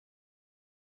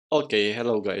Okay,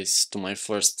 hello guys to my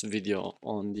first video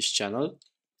on this channel.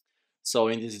 So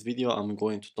in this video I'm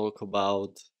going to talk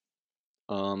about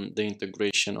the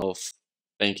integration of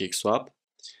Pancakeswap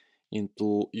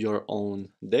into your own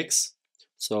DEX.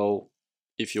 So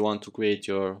if you want to create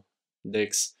your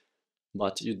DEX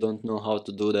but you don't know how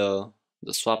to do the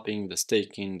swapping, the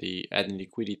staking, the adding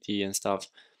liquidity and stuff,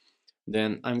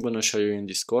 then I'm going to show you in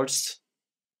this course.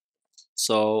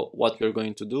 So what we're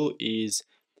going to do is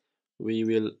we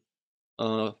will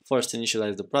first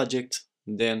initialize the project,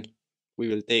 then we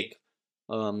will take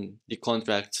the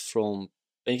contract from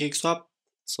Pancakeswap.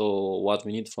 So what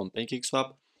we need from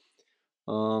Pancakeswap,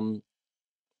 um,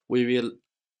 we will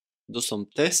do some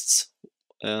tests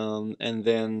and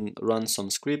then run some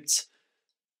scripts.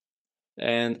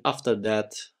 And after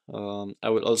that, I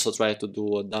will also try to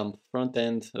do a dump front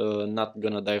end. Not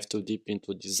gonna dive too deep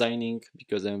into designing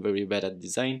because I'm very bad at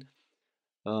design.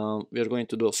 We are going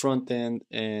to do a front end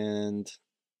and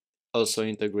also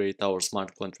integrate our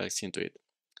smart contracts into it.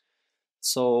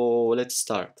 So let's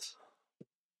start.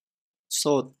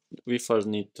 So we first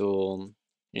need to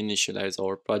initialize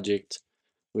our project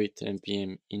with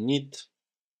npm init,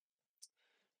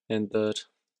 enter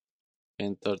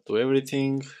to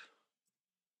everything.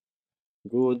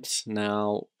 Good.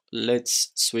 Now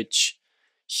let's switch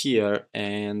here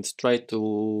and try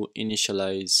to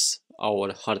initialize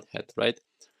our hardhat, right?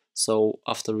 So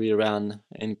after we run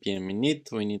npm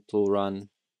init, we need to run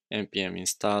npm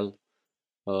install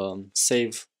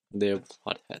save dev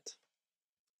hardhat.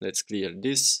 Let's clear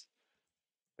this,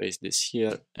 paste this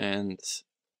here, and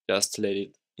just let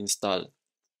it install.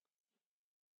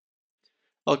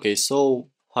 Okay, so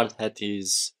hardhat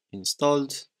is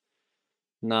installed.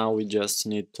 Now we just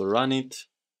need to run it.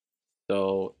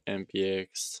 So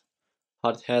npx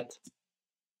hardhat.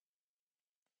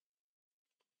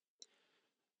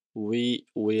 We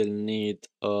will need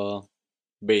a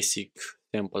basic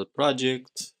sample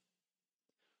project.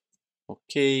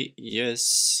 Okay,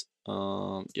 yes,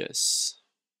 yes.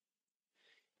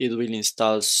 It will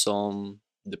install some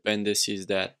dependencies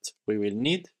that we will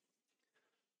need.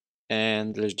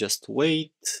 And let's just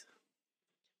wait.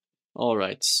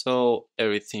 Alright, so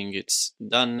everything is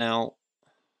done now.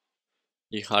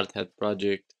 The hardhat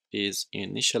project is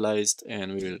initialized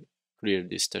and we will clear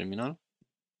this terminal.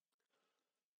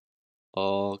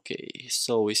 Okay,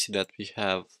 so we see that we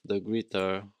have the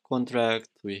greeter contract,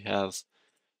 we have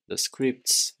the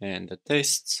scripts and the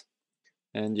tests,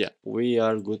 and yeah, we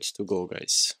are good to go,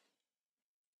 guys.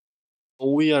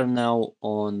 We are now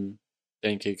on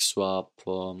Pancakeswap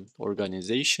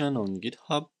organization on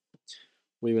GitHub.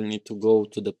 We will need to go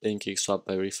to the Pancakeswap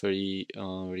periphery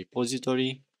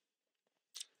repository,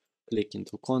 click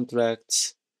into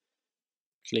contracts,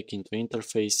 click into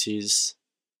interfaces,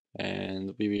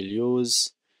 and we will use,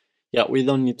 yeah, we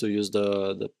don't need to use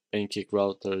the pancake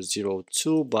router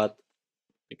 02, but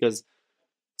because,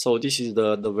 so this is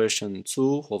the version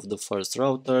 2 of the first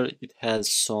router. It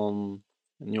has some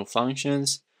new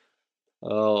functions.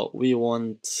 We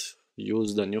won't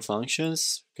use the new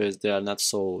functions because they are not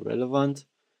so relevant,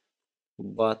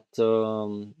 but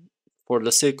for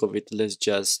the sake of it, let's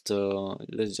just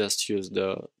use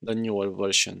the newer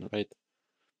version, right?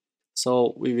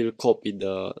 So we will copy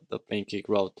the pancake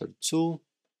router 2.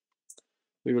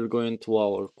 We will go into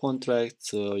our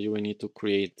contract. You will need to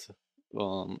create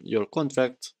your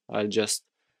contract. I'll just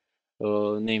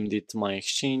named it my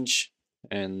exchange,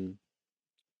 and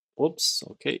whoops,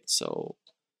 okay, so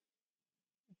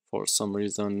for some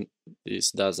reason this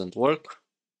doesn't work.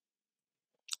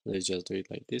 Let's just do it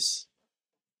like this,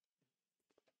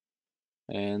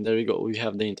 and there we go. We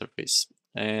have the interface,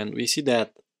 and we see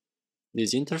that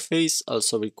this interface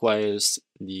also requires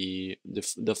the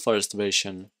first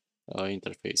version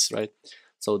interface, right?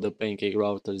 So the pancake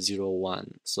router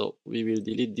 01. So we will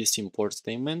delete this import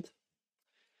statement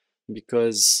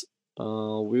because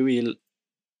we will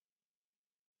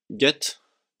get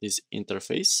this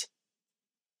interface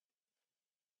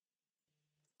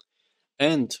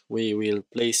and we will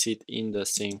place it in the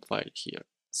same file here.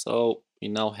 So we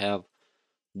now have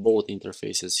both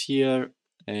interfaces here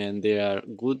and they are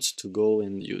good to go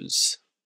and use.